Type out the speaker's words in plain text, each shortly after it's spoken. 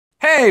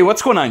Hey,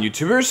 what's going on,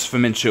 YouTubers?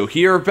 hmmm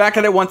here, back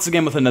at it once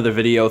again with another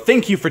video.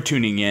 Thank you for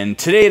tuning in.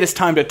 Today it is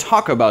time to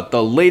talk about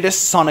the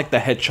latest Sonic the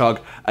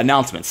Hedgehog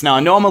announcements. Now, I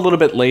know I'm a little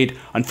bit late.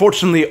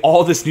 Unfortunately,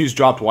 all this news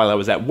dropped while I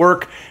was at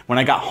work. When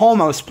I got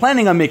home, I was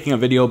planning on making a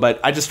video, but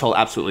I just felt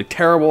absolutely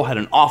terrible, had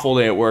an awful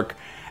day at work,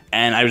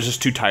 and I was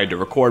just too tired to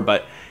record,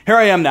 but here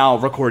I am now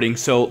recording,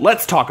 so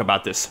let's talk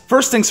about this.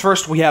 First things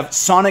first, we have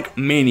Sonic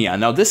Mania.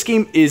 Now, this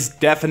game is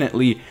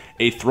definitely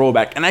a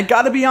throwback, and I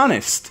gotta be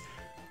honest,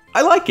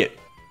 I like it.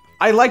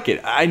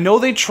 I know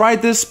they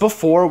tried this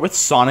before with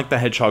Sonic the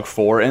Hedgehog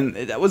 4, and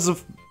it was a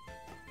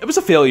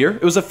failure.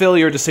 It was a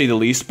failure to say the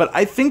least, but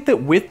I think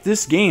that with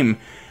this game,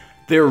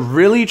 they're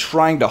really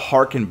trying to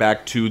harken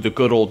back to the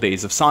good old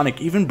days of Sonic,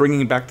 even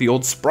bringing back the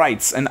old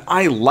sprites, and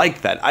I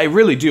like that. I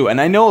really do, and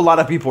I know a lot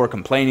of people are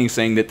complaining,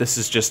 saying that this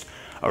is just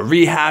a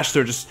rehash,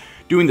 they're just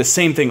doing the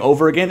same thing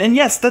over again, and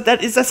yes,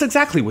 that's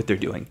exactly what they're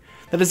doing.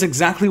 That is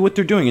exactly what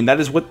they're doing, and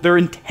that is what they're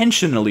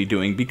intentionally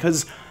doing,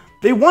 because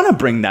they want to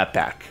bring that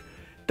back.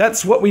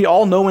 That's what we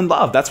all know and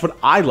love. That's what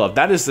I love.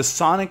 That is the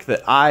Sonic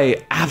that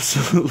I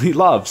absolutely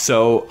love.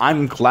 So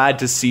I'm glad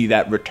to see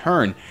that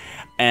return.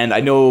 And I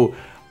know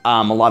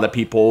a lot of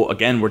people,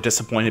 again, were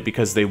disappointed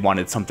because they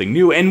wanted something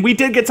new. And we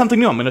did get something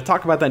new. I'm going to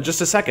talk about that in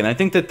just a second. I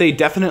think that they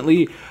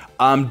definitely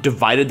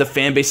divided the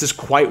fan bases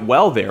quite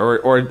well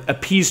there, or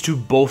appeased to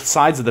both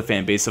sides of the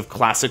fan base of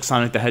classic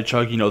Sonic the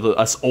Hedgehog, you know,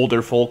 us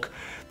older folk.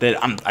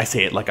 I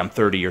say it like I'm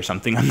 30 or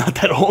something, I'm not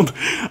that old,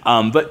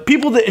 but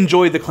people that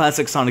enjoy the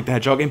classic Sonic the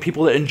Hedgehog and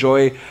people that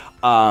enjoy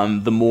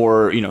the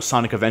more, you know,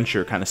 Sonic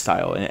Adventure kind of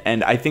style,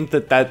 and I think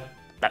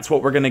that's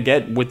what we're going to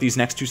get with these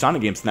next two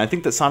Sonic games, and I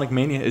think that Sonic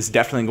Mania is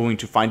definitely going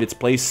to find its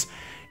place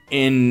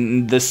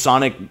in the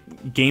Sonic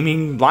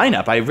gaming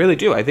lineup. I really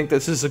do. I think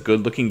this is a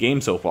good looking game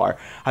so far.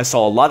 I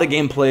saw a lot of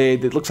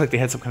gameplay. It looks like they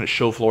had some kind of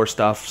show floor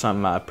stuff,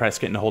 some press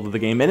getting a hold of the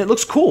game, and it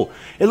looks cool.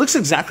 It looks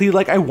exactly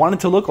like I want it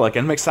to look like,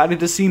 and I'm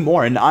excited to see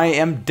more, and I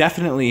am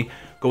definitely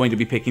going to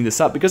be picking this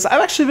up because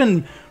I've actually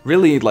been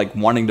really like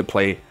wanting to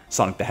play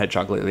Sonic the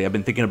Hedgehog lately. I've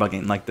been thinking about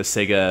getting like the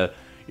Sega,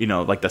 you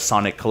know, like the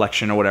Sonic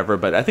collection or whatever,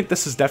 but I think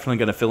this is definitely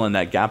going to fill in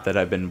that gap that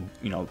I've been,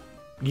 you know,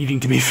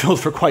 needing to be filled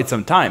for quite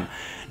some time.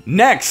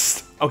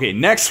 Next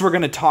we're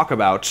going to talk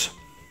about,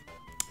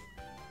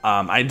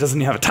 it doesn't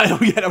even have a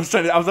title yet. I was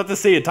about to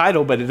say a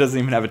title, but it doesn't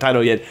even have a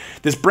title yet.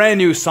 This brand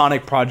new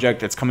Sonic project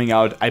that's coming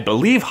out, I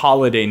believe,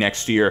 holiday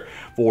next year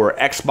for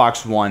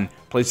Xbox One,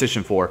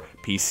 PlayStation 4,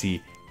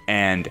 PC,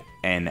 and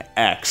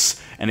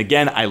NX. And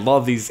again, I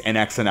love these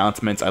NX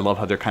announcements. I love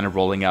how they're kind of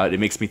rolling out. It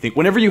makes me think,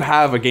 whenever you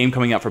have a game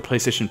coming out for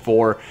PlayStation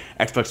 4,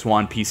 Xbox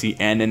One, PC,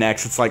 and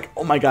NX, it's like,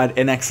 oh my god,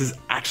 NX is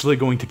actually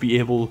going to be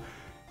able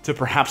to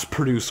perhaps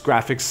produce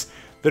graphics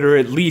that are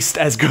at least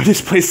as good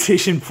as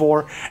PlayStation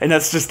 4, and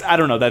that's just, I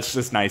don't know, that's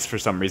just nice for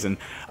some reason.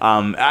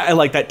 I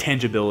like that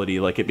tangibility,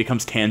 like it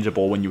becomes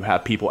tangible when you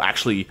have people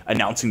actually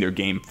announcing their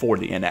game for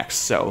the NX,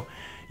 so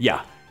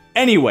yeah.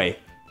 Anyway,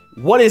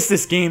 what is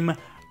this game?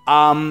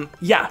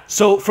 Yeah,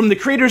 so from the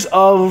creators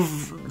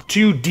of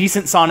two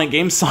decent Sonic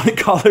games, Sonic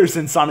Colors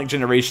and Sonic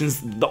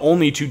Generations, the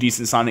only two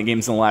decent Sonic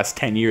games in the last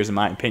 10 years in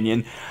my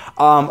opinion,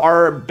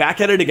 are back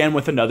at it again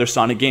with another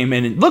Sonic game,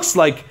 and it looks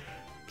like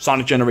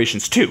Sonic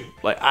Generations 2.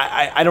 Like,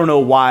 I don't know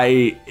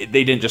why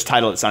they didn't just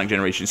title it Sonic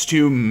Generations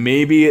 2.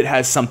 Maybe it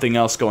has something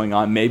else going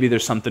on. Maybe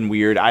there's something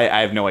weird.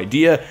 I have no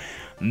idea.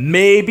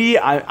 Maybe,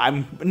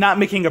 I'm not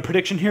making a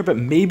prediction here, but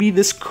maybe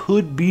this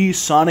could be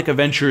Sonic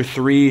Adventure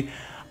 3.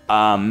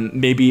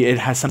 Maybe it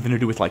has something to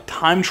do with like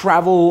time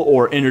travel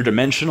or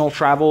interdimensional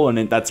travel,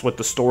 and that's what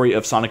the story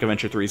of Sonic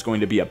Adventure 3 is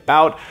going to be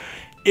about.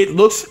 It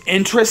looks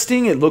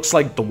interesting. It looks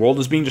like the world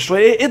is being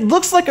destroyed. It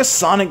looks like a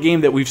Sonic game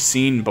that we've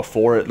seen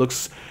before. It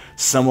looks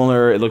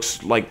similar. It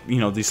looks like, you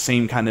know, the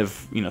same kind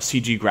of, you know,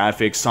 CG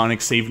graphics,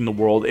 Sonic saving the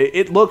world.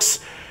 It's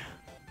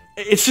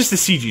just a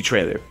CG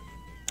trailer.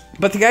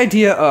 But the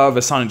idea of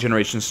a Sonic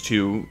Generations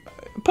 2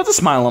 puts a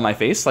smile on my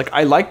face. Like,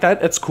 I like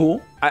that. It's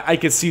cool. I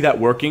could see that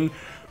working.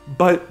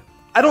 But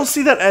I don't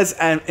see that as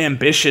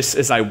ambitious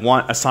as I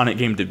want a Sonic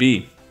game to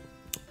be.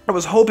 I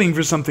was hoping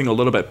for something a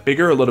little bit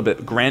bigger, a little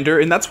bit grander,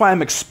 and that's why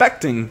I'm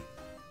expecting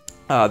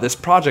this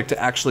project to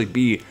actually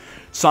be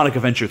Sonic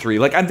Adventure 3.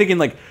 Like, I'm thinking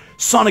like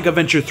Sonic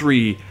Adventure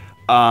 3, you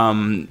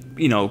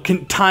know,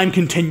 time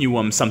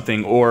continuum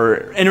something,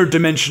 or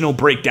interdimensional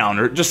breakdown,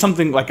 or just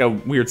something like a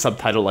weird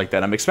subtitle like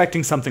that. I'm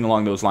expecting something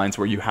along those lines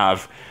where you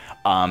have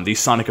these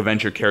Sonic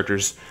Adventure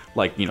characters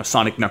like, you know,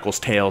 Sonic, Knuckles,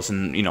 Tails,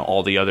 and, you know,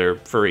 all the other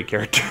furry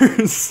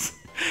characters.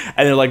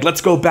 And they're like,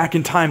 let's go back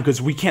in time because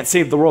we can't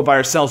save the world by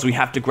ourselves. We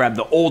have to grab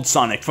the old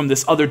Sonic from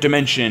this other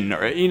dimension,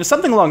 or, you know,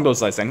 something along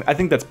those lines. I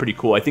think that's pretty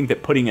cool. I think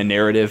that putting a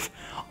narrative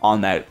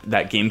on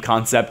that game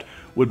concept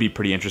would be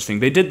pretty interesting.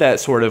 They did that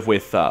sort of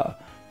with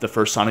the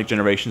first Sonic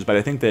Generations, but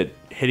I think that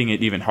hitting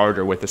it even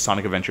harder with the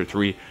Sonic Adventure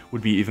 3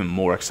 would be even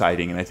more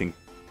exciting, and I think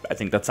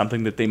that's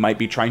something that they might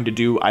be trying to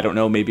do. I don't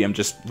know, maybe I'm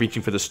just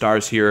reaching for the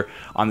stars here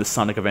on the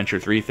Sonic Adventure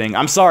 3 thing.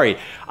 I'm sorry.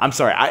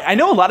 I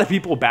know a lot of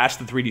people bash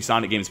the 3D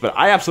Sonic games, but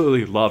I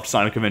absolutely loved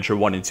Sonic Adventure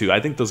 1 and 2. I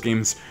think those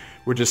games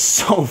were just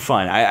so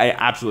fun. I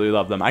absolutely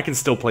love them. I can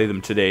still play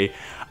them today.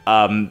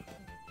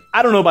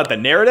 I don't know about the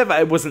narrative.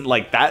 It wasn't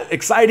like that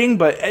exciting,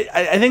 but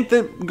I think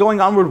that going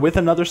onward with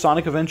another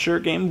Sonic Adventure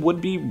game would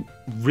be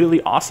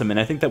really awesome, and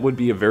I think that would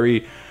be a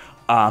very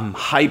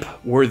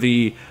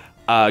hype-worthy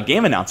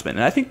game announcement.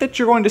 And I think that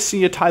you're going to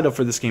see a title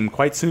for this game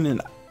quite soon, and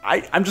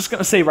I'm just going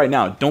to say right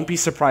now, don't be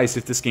surprised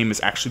if this game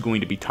is actually going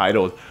to be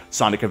titled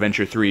Sonic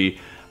Adventure 3,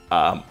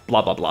 blah,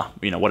 blah, blah,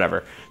 you know,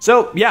 whatever.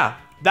 So, yeah.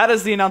 That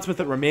is the announcement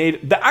that were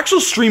made. The actual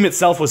stream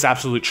itself was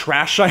absolute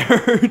trash, I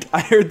heard.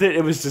 I heard that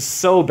it was just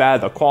so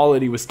bad. The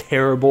quality was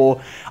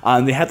terrible.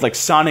 They had, like,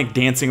 Sonic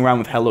dancing around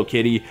with Hello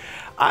Kitty.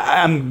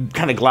 I'm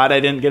kind of glad I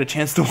didn't get a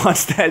chance to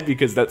watch that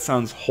because that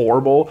sounds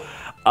horrible.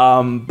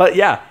 But,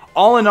 yeah,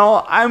 all in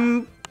all,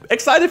 I'm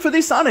excited for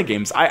these Sonic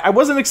games. I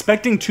wasn't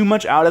expecting too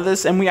much out of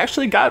this, and we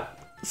actually got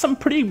some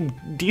pretty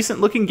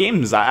decent-looking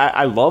games.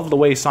 I love the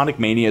way Sonic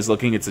Mania is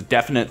looking. It's a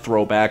definite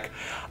throwback.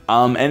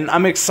 And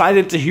I'm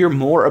excited to hear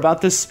more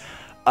about this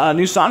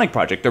new Sonic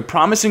project. They're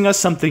promising us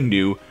something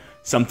new,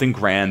 something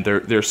grand.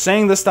 They're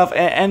saying this stuff,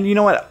 and you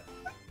know what?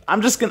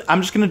 I'm just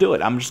gonna do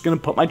it. I'm just gonna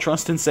put my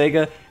trust in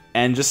Sega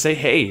and just say,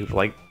 hey,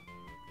 like,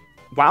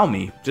 wow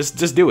me.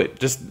 Just do it.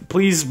 Just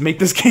please make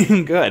this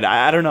game good.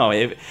 I don't know.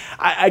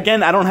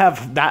 Again, I don't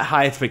have that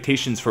high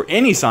expectations for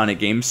any Sonic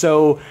game,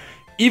 so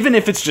even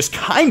if it's just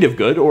kind of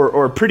good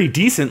or pretty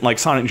decent, like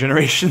Sonic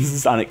Generations and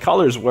Sonic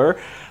Colors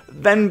were,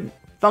 then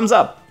thumbs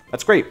up.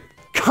 That's great.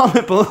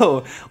 Comment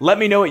below. Let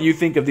me know what you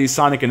think of these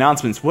Sonic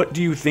announcements. What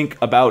do you think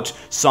about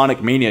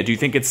Sonic Mania? Do you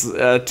think it's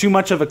too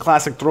much of a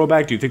classic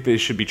throwback? Do you think they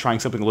should be trying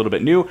something a little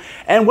bit new?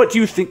 And what do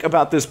you think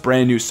about this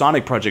brand new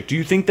Sonic project? Do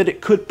you think that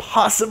it could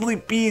possibly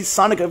be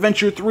Sonic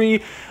Adventure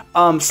 3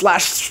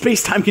 slash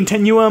Space-Time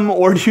Continuum?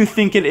 Or do you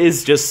think it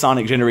is just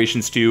Sonic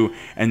Generations 2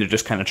 and they're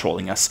just kind of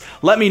trolling us?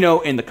 Let me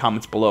know in the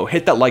comments below.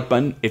 Hit that like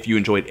button if you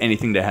enjoyed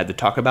anything that I had to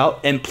talk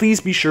about. And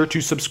please be sure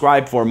to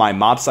subscribe for my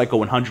Mob Psycho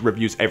 100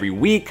 reviews every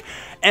week.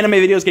 Anime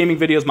videos, gaming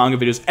videos, manga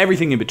videos,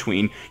 everything in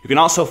between. You can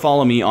also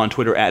follow me on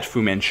Twitter at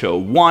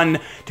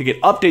FuManShow1 to get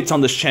updates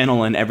on this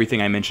channel and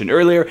everything I mentioned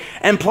earlier.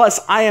 And plus,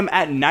 I am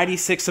at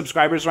 96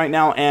 subscribers right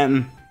now,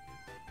 and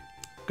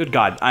good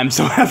God, I'm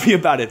so happy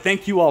about it.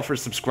 Thank you all for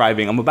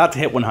subscribing. I'm about to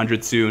hit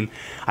 100 soon.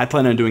 I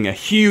plan on doing a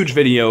huge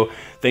video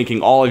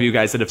thanking all of you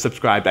guys that have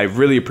subscribed. I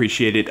really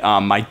appreciate it.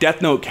 My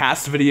Death Note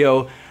cast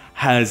video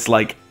has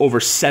like over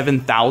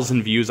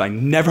 7,000 views. I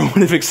never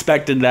would have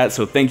expected that,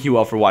 so thank you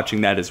all for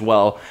watching that as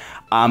well.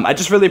 I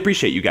just really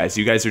appreciate you guys.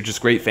 You guys are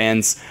just great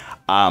fans,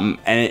 and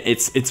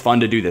it's fun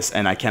to do this,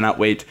 and I cannot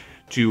wait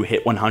to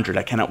hit 100.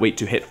 I cannot wait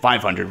to hit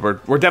 500.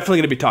 We're definitely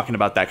going to be talking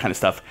about that kind of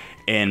stuff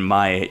in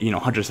my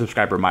 100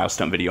 subscriber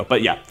milestone video.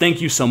 But yeah,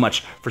 thank you so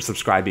much for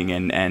subscribing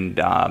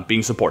and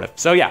being supportive.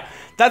 So yeah,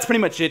 that's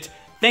pretty much it.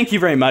 Thank you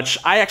very much.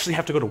 I actually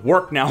have to go to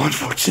work now,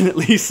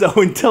 unfortunately, so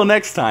until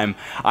next time,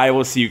 I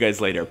will see you guys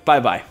later.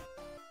 Bye-bye.